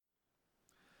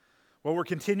Well, we're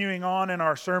continuing on in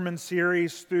our sermon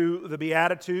series through the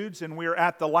Beatitudes, and we're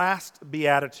at the last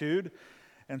Beatitude.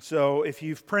 And so if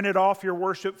you've printed off your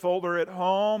worship folder at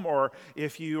home, or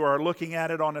if you are looking at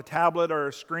it on a tablet or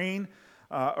a screen,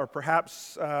 or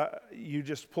perhaps you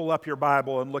just pull up your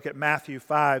Bible and look at Matthew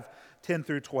 5:10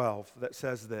 through 12, that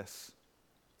says this: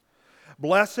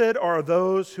 "Blessed are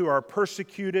those who are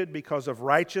persecuted because of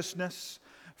righteousness,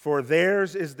 for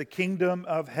theirs is the kingdom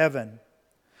of heaven.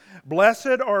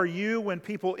 Blessed are you when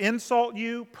people insult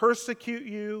you, persecute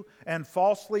you, and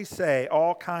falsely say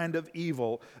all kind of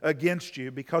evil against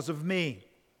you because of me.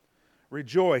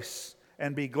 Rejoice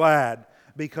and be glad,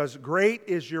 because great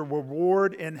is your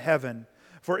reward in heaven.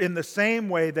 For in the same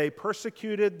way they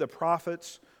persecuted the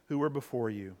prophets who were before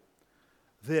you."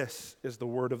 This is the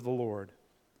word of the Lord.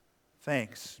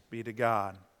 Thanks be to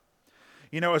God.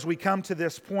 You know, as we come to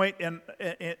this point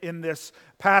in this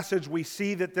passage, we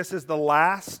see that this is the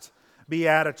last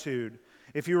beatitude.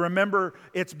 If you remember,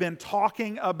 it's been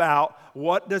talking about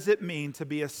what does it mean to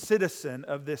be a citizen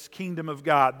of this kingdom of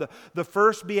God. The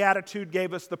first beatitude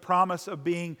gave us the promise of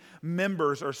being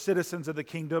members or citizens of the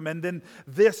kingdom. And then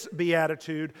this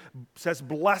beatitude says,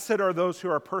 "Blessed are those who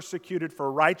are persecuted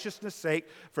for righteousness' sake,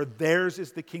 for theirs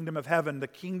is the kingdom of heaven." The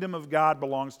kingdom of God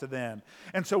belongs to them.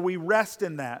 And so we rest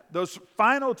in that. Those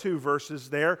final two verses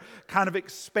there kind of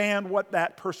expand what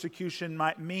that persecution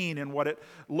might mean and what it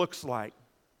looks like.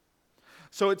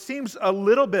 So it seems a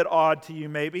little bit odd to you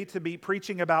maybe to be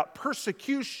preaching about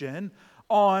persecution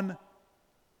on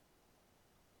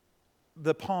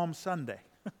the Palm Sunday.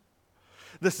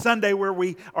 The Sunday where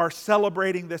we are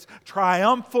celebrating this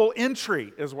triumphal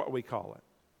entry is what we call it.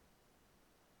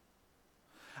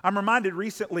 I'm reminded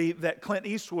recently that Clint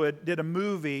Eastwood did a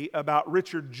movie about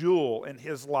Richard Jewell and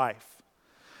his life.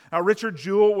 Now, Richard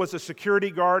Jewell was a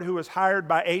security guard who was hired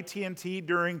by AT&T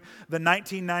during the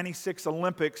 1996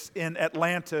 Olympics in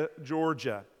Atlanta,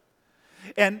 Georgia.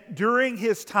 And during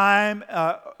his time,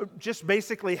 just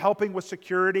basically helping with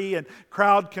security and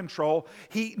crowd control,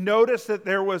 he noticed that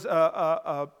there was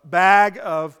a bag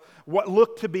of what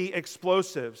looked to be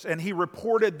explosives, and he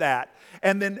reported that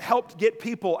and then helped get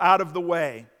people out of the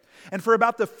way. And for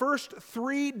about the first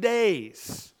 3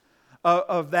 days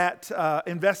of that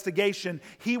investigation,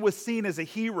 he was seen as a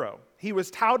hero. He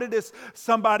was touted as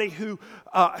somebody who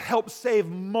helped save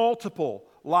multiple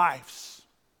lives.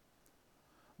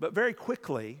 But very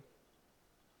quickly,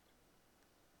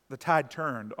 the tide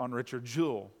turned on Richard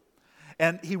Jewell.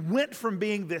 And he went from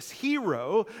being this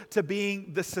hero to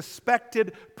being the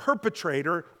suspected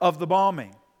perpetrator of the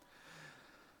bombing.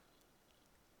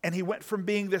 And he went from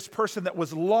being this person that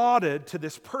was lauded to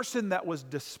this person that was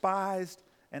despised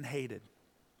and hated.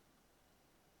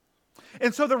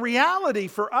 And so the reality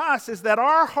for us is that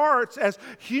our hearts as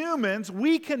humans,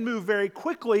 we can move very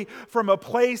quickly from a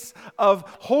place of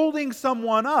holding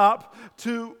someone up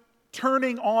to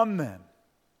turning on them.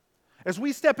 As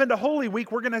we step into Holy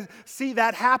Week, we're going to see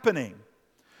that happening.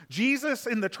 Jesus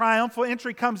in the triumphal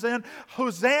entry comes in,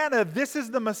 "Hosanna, this is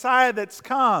the Messiah that's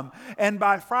come." And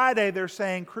by Friday, they're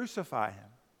saying, "Crucify him,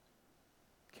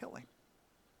 kill him."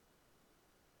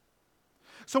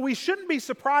 So we shouldn't be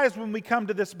surprised when we come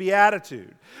to this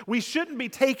beatitude. We shouldn't be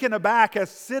taken aback as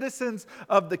citizens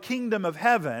of the kingdom of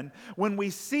heaven when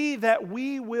we see that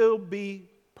we will be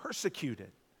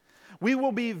persecuted. We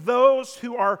will be those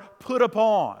who are put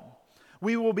upon.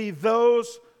 We will be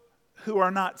those who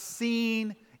are not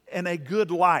seen in a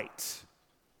good light.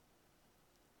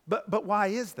 But why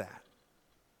is that?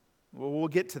 Well, we'll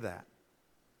get to that.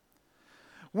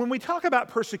 When we talk about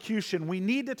persecution, we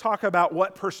need to talk about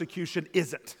what persecution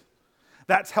isn't.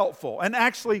 That's helpful. And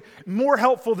actually, more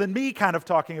helpful than me kind of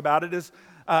talking about it is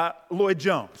Lloyd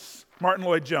Jones, Martin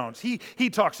Lloyd Jones. He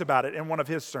talks about it in one of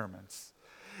his sermons.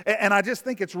 And I just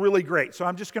think it's really great. So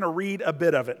I'm just going to read a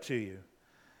bit of it to you.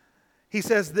 He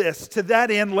says this: "To that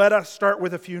end, let us start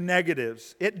with a few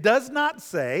negatives. It does not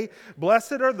say,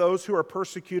 'Blessed are those who are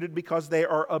persecuted because they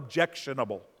are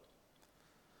objectionable.'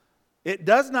 It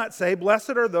does not say,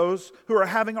 'Blessed are those who are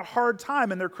having a hard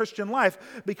time in their Christian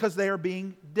life because they are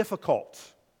being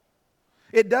difficult.'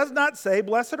 It does not say,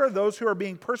 'Blessed are those who are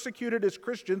being persecuted as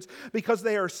Christians because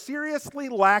they are seriously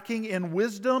lacking in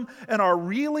wisdom and are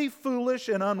really foolish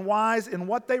and unwise in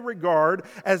what they regard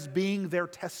as being their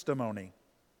testimony.'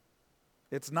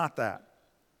 It's not that.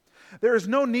 There is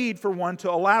no need for one to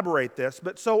elaborate this,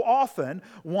 but so often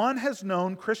one has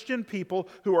known Christian people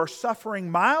who are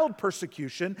suffering mild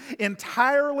persecution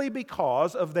entirely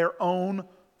because of their own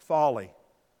folly.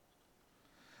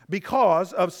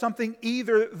 Because of something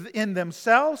either in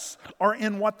themselves or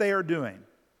in what they are doing.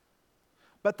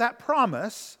 But that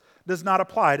promise does not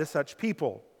apply to such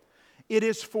people. It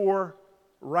is for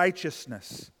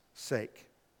righteousness' sake.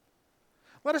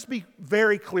 Let us be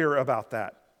very clear about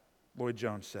that,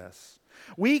 Lloyd-Jones says.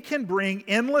 We can bring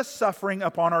endless suffering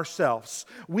upon ourselves.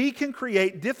 We can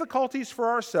create difficulties for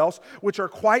ourselves which are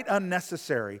quite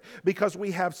unnecessary because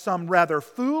we have some rather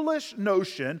foolish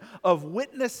notion of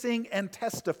witnessing and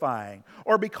testifying,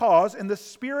 or because in the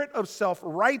spirit of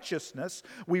self-righteousness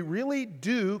we really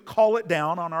do call it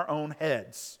down on our own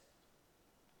heads.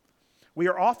 We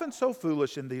are often so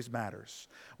foolish in these matters.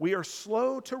 We are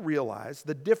slow to realize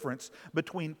the difference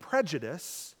between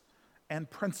prejudice and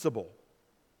principle.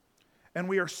 And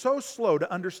we are so slow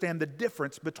to understand the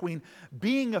difference between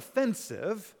being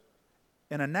offensive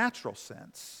in a natural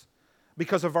sense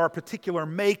because of our particular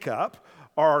makeup,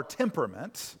 our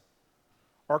temperament,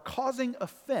 or causing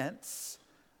offense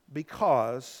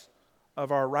because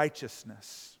of our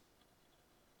righteousness.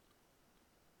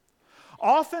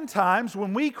 Oftentimes,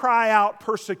 when we cry out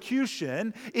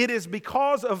persecution, it is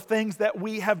because of things that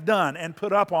we have done and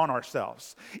put up on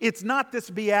ourselves. It's not this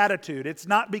beatitude. It's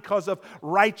not because of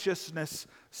righteousness'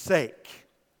 sake.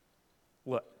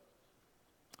 Look,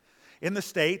 in the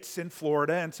States, in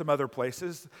Florida, and some other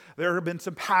places, there have been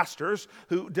some pastors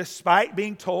who, despite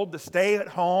being told to stay at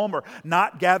home or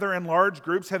not gather in large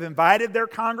groups, have invited their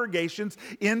congregations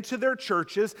into their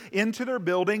churches, into their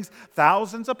buildings,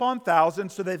 thousands upon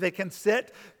thousands, so that they can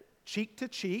sit cheek to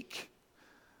cheek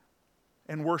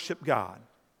and worship God.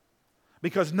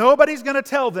 Because nobody's going to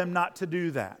tell them not to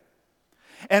do that.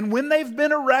 And when they've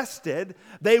been arrested,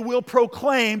 they will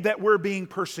proclaim that we're being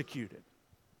persecuted.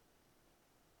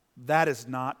 That is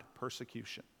not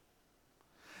persecution.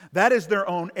 That is their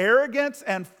own arrogance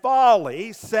and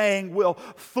folly saying we'll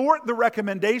thwart the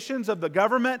recommendations of the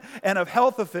government and of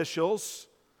health officials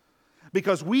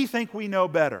because we think we know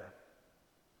better.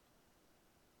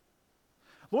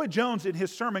 Lloyd-Jones in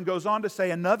his sermon goes on to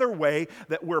say another way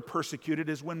that we're persecuted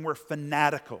is when we're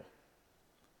fanatical.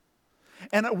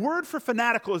 And a word for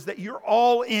fanatical is that you're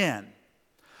all in.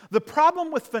 The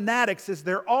problem with fanatics is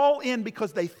they're all in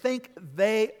because they think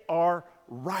they are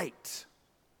right.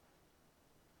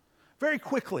 Very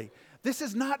quickly, this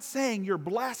is not saying you're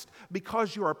blessed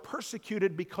because you are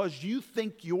persecuted because you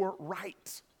think you're right.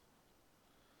 It's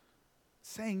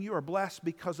saying you are blessed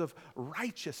because of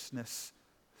righteousness'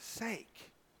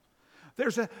 sake.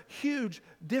 There's a huge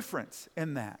difference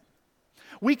in that.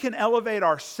 We can elevate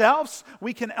ourselves,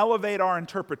 we can elevate our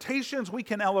interpretations, we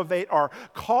can elevate our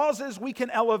causes, we can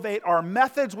elevate our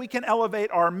methods, we can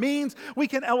elevate our means, we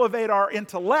can elevate our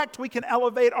intellect, we can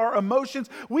elevate our emotions,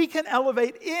 we can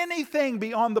elevate anything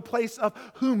beyond the place of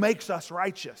who makes us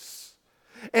righteous.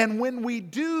 And when we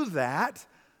do that,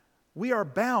 we are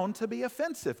bound to be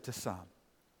offensive to some.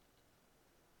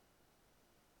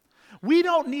 We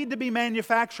don't need to be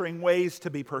manufacturing ways to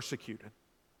be persecuted.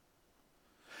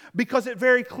 Because it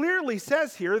very clearly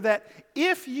says here that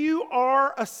if you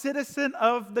are a citizen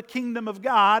of the kingdom of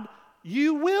God,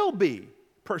 you will be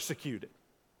persecuted.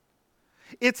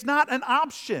 It's not an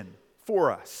option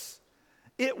for us.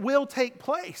 It will take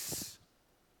place.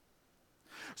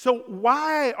 So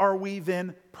why are we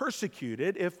then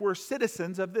persecuted if we're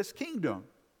citizens of this kingdom?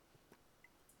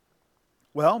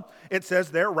 Well, it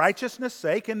says there, righteousness'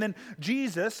 sake, and then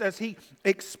Jesus, as he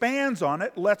expands on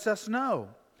it, lets us know.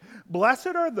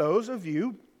 Blessed are those of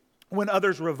you when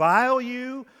others revile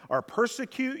you or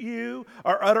persecute you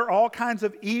or utter all kinds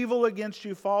of evil against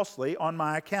you falsely on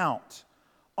my account.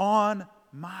 On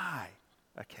my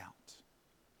account.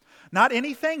 Not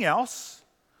anything else,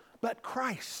 but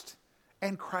Christ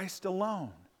and Christ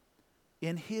alone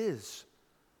in His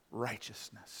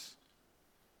righteousness.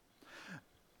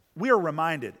 We are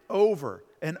reminded over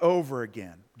and over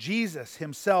again. Jesus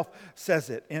himself says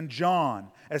it in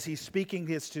John as he's speaking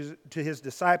to his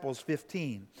disciples,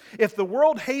 15. If the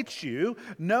world hates you,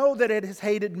 know that it has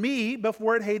hated me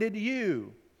before it hated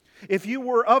you. If you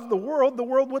were of the world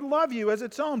would love you as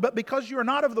its own. But because you are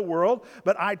not of the world,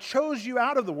 but I chose you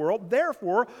out of the world,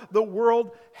 therefore the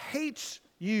world hates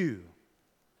you.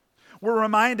 We're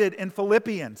reminded in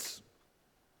Philippians,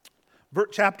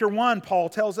 chapter 1, Paul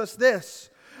tells us this.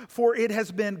 For it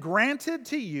has been granted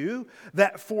to you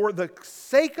that for the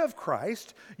sake of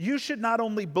Christ, you should not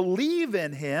only believe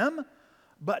in Him,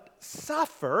 but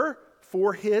suffer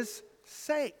for His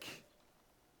sake.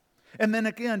 And then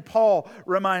again, Paul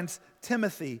reminds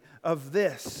Timothy of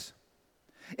this.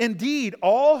 Indeed,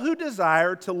 all who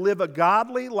desire to live a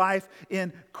godly life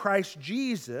in Christ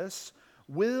Jesus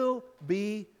will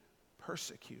be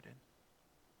persecuted.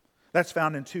 That's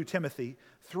found in 2 Timothy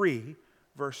 3,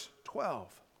 verse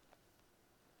 12.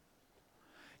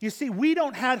 You see, we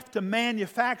don't have to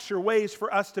manufacture ways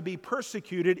for us to be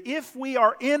persecuted. If we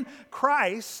are in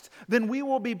Christ, then we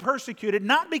will be persecuted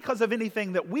not because of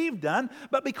anything that we've done,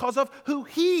 but because of who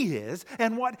He is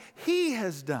and what He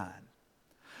has done.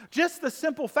 Just the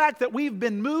simple fact that we've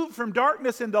been moved from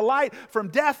darkness into light, from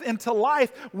death into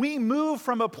life, we move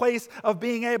from a place of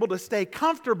being able to stay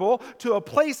comfortable to a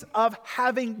place of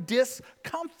having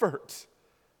discomfort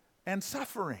and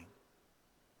suffering.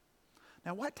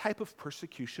 Now, what type of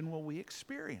persecution will we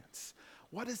experience?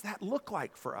 What does that look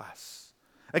like for us?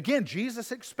 Again,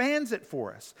 Jesus expands it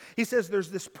for us. He says there's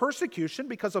this persecution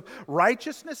because of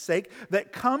righteousness' sake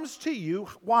that comes to you.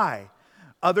 Why?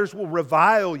 Others will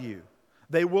revile you.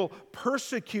 They will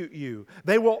persecute you.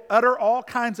 They will utter all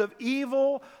kinds of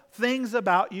evil things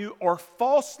about you or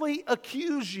falsely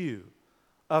accuse you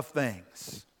of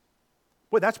things.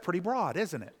 Boy, that's pretty broad,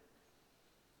 isn't it?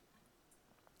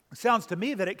 It sounds to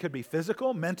me that it could be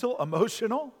physical, mental,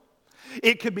 emotional.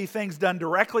 It could be things done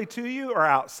directly to you or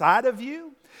outside of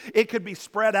you. It could be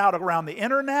spread out around the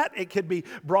internet. It could be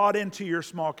brought into your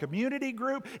small community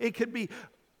group. It could be...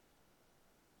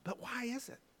 But why is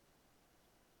it?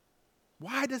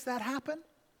 Why does that happen?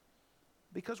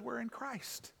 Because we're in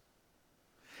Christ.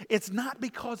 It's not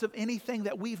because of anything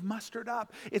that we've mustered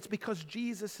up. It's because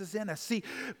Jesus is in us. See,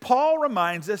 Paul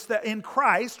reminds us that in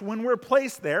Christ, when we're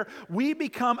placed there, we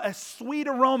become a sweet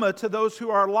aroma to those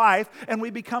who are alive, and we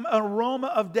become an aroma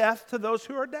of death to those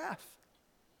who are deaf.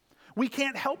 We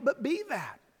can't help but be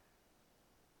that.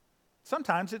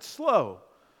 Sometimes it's slow.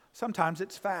 Sometimes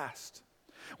it's fast.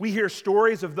 We hear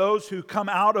stories of those who come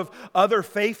out of other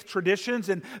faith traditions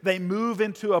and they move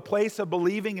into a place of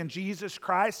believing in Jesus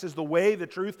Christ as the way, the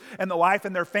truth, and the life,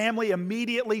 and their family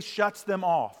immediately shuts them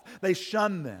off. They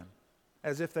shun them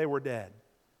as if they were dead.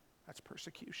 That's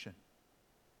persecution.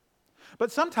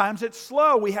 But sometimes it's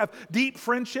slow. We have deep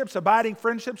friendships, abiding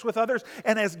friendships with others,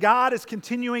 and as God is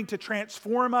continuing to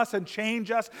transform us and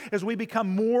change us, as we become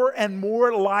more and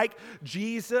more like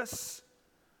Jesus,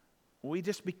 we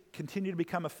just continue to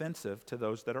become offensive to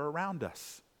those that are around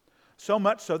us. So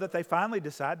much so that they finally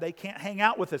decide they can't hang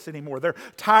out with us anymore. They're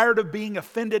tired of being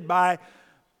offended by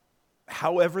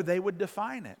however they would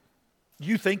define it.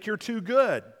 You think you're too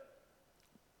good.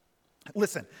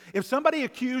 Listen, if somebody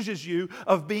accuses you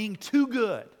of being too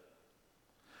good,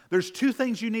 there's two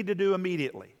things you need to do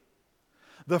immediately.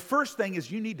 The first thing is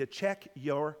you need to check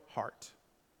your heart.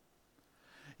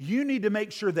 You need to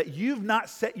make sure that you've not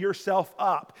set yourself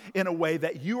up in a way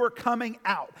that you are coming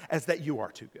out as that you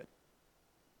are too good.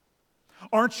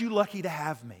 Aren't you lucky to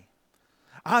have me?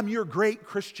 I'm your great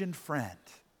Christian friend.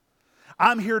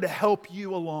 I'm here to help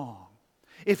you along.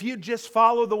 If you just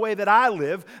follow the way that I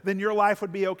live, then your life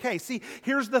would be okay. See,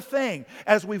 here's the thing.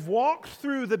 As we've walked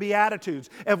through the Beatitudes,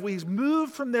 as we've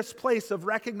moved from this place of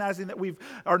recognizing that we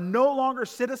are no longer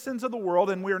citizens of the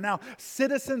world and we are now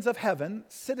citizens of heaven,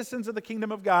 citizens of the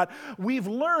kingdom of God, we've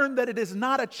learned that it is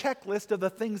not a checklist of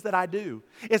the things that I do.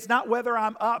 It's not whether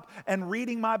I'm up and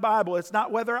reading my Bible. It's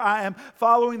not whether I am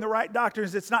following the right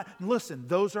doctrines. It's not, listen,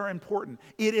 those are important.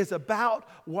 It is about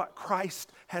what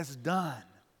Christ has done.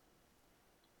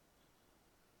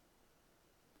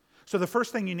 So the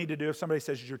first thing you need to do if somebody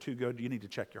says you're too good, you need to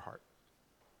check your heart.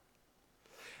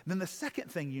 And then the second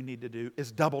thing you need to do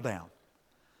is double down.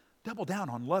 Double down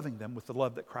on loving them with the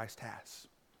love that Christ has.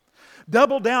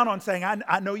 Double down on saying,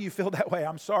 I know you feel that way.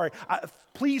 I'm sorry.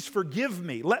 Please forgive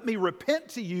me. Let me repent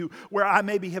to you where I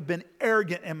maybe have been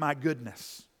arrogant in my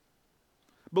goodness.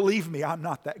 Believe me, I'm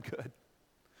not that good.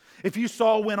 If you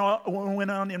saw what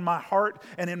went on in my heart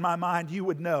and in my mind, you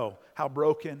would know how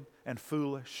broken and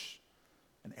foolish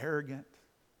and arrogant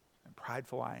and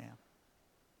prideful I am.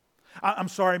 I'm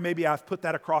sorry, maybe I've put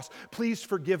that across. Please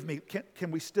forgive me. Can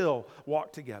we still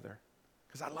walk together?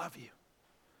 Because I love you.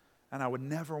 And I would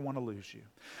never want to lose you.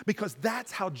 Because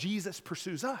that's how Jesus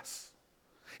pursues us.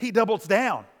 He doubles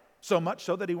down, so much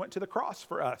so that he went to the cross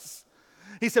for us.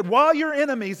 He said, while you're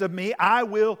enemies of me, I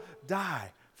will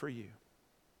die for you.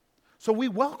 So we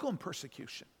welcome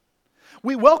persecution.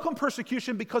 We welcome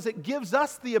persecution because it gives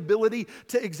us the ability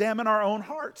to examine our own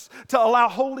hearts, to allow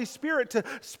Holy Spirit to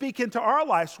speak into our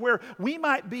lives where we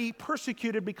might be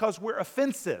persecuted because we're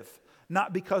offensive,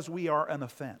 not because we are an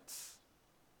offense.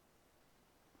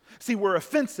 See, we're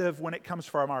offensive when it comes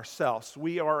from ourselves.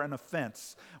 We are an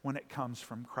offense when it comes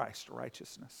from Christ's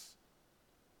righteousness.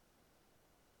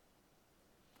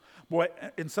 Boy,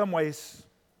 in some ways,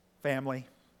 family,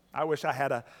 I wish I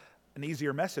had an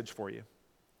easier message for you.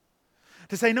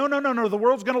 To say, no, the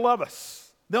world's going to love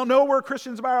us. They'll know we're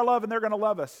Christians by our love and they're going to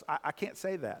love us. I can't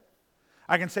say that.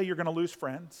 I can say you're going to lose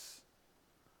friends.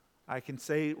 I can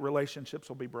say relationships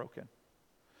will be broken.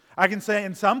 I can say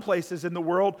in some places in the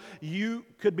world, you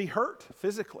could be hurt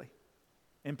physically,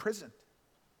 imprisoned,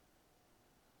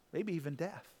 maybe even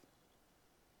death.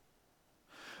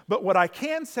 But what I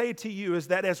can say to you is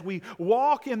that as we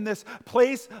walk in this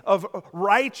place of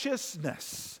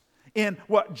righteousness, in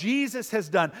what Jesus has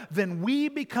done, then we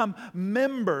become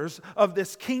members of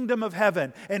this kingdom of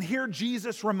heaven. And here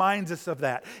Jesus reminds us of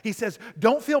that. He says,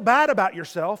 don't feel bad about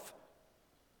yourself.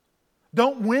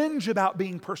 Don't whinge about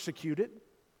being persecuted.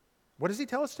 What does he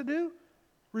tell us to do?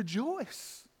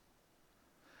 Rejoice.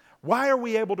 Why are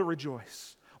we able to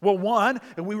rejoice? Well, one,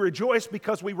 we rejoice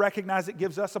because we recognize it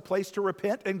gives us a place to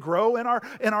repent and grow in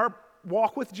our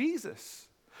walk with Jesus.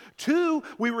 Two,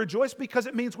 we rejoice because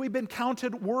it means we've been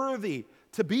counted worthy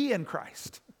to be in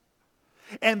Christ.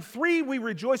 And three, we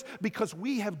rejoice because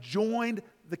we have joined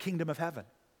the kingdom of heaven.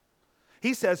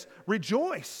 He says,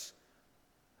 rejoice,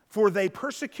 for they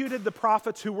persecuted the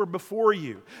prophets who were before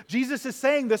you. Jesus is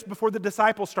saying this before the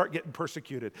disciples start getting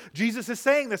persecuted. Jesus is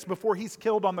saying this before he's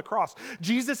killed on the cross.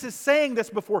 Jesus is saying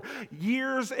this before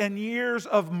years and years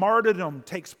of martyrdom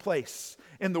takes place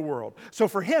in the world. So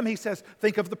for him, he says,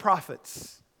 think of the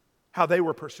prophets, how they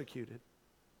were persecuted.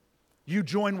 You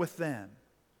join with them.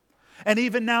 And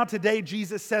even now today,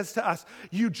 Jesus says to us,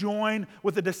 you join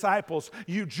with the disciples.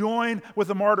 You join with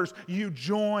the martyrs. You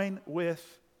join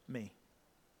with me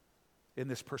in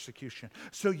this persecution.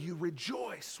 So you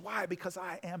rejoice. Why? Because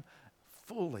I am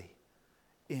fully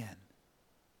in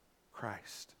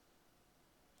Christ.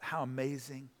 How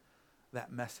amazing that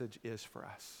message is for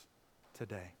us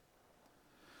today.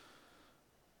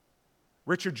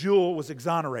 Richard Jewell was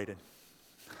exonerated.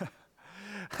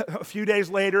 A few days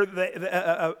later,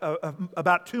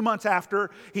 about 2 months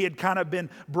after he had kind of been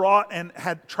brought and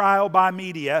had trial by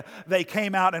media, they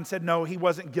came out and said, no, he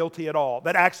wasn't guilty at all,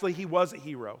 that actually he was a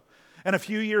hero. And a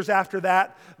few years after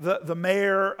that, the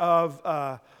mayor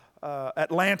of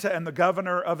Atlanta and the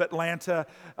governor of Atlanta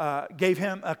gave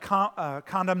him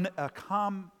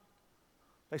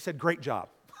they said, great job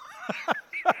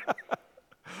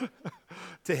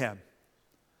to him.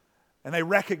 And they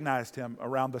recognized him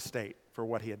around the state for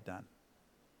what he had done.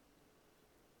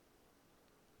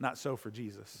 Not so for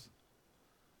Jesus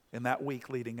in that week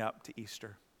leading up to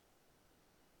Easter.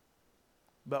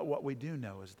 But what we do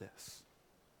know is this,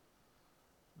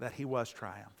 that he was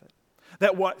triumphant.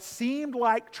 That what seemed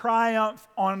like triumph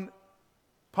on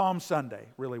Palm Sunday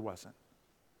really wasn't.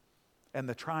 And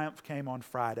the triumph came on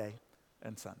Friday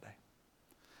and Sunday,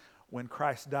 when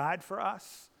Christ died for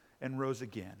us and rose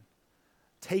again,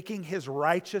 taking his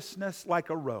righteousness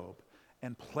like a robe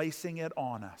and placing it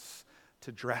on us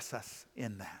to dress us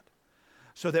in that.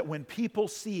 So that when people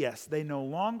see us, they no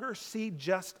longer see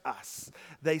just us.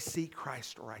 They see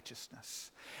Christ's righteousness.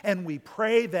 And we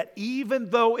pray that even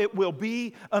though it will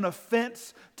be an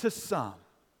offense to some,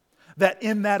 that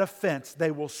in that offense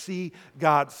they will see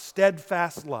God's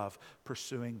steadfast love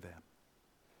pursuing them.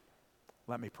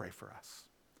 Let me pray for us.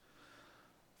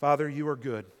 Father, you are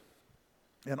good,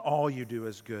 and all you do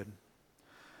is good.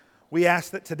 We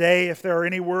ask that today, if there are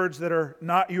any words that are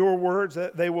not your words,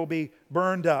 that they will be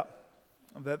burned up,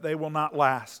 that they will not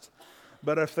last.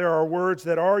 But if there are words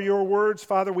that are your words,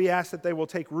 Father, we ask that they will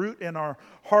take root in our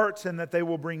hearts and that they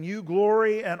will bring you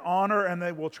glory and honor and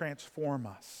they will transform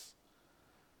us.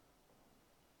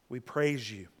 We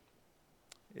praise you.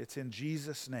 It's in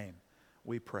Jesus' name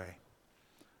we pray.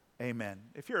 Amen.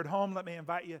 If you're at home, let me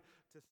invite you to